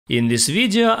In this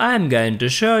video I'm going to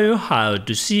show you how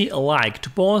to see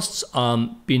liked posts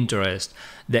on Pinterest.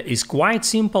 That is quite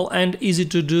simple and easy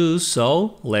to do,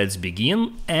 so let's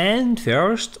begin. And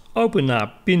first open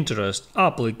up Pinterest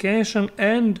application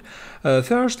and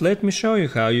first let me show you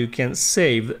how you can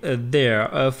save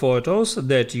their photos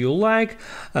that you like.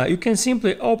 You can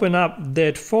simply open up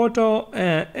that photo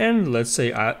and let's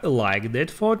say I like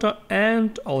that photo,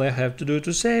 and all I have to do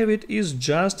to save it is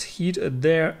just hit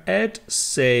there at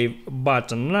save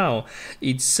button. Now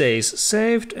it says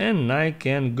saved and I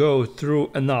can go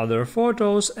through another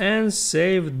photos and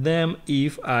save them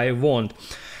if I want.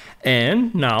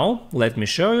 And now let me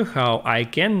show you how I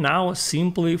can now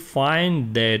simply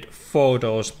find that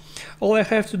photos. All I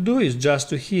have to do is just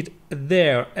to hit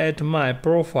there at my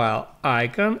profile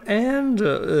icon and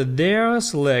there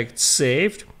select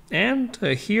saved, and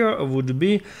here would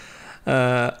be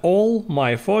all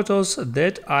my photos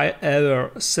that I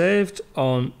ever saved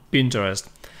on Pinterest.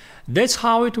 That's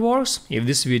how it works. If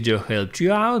this video helped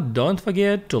you out, don't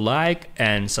forget to like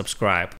and subscribe.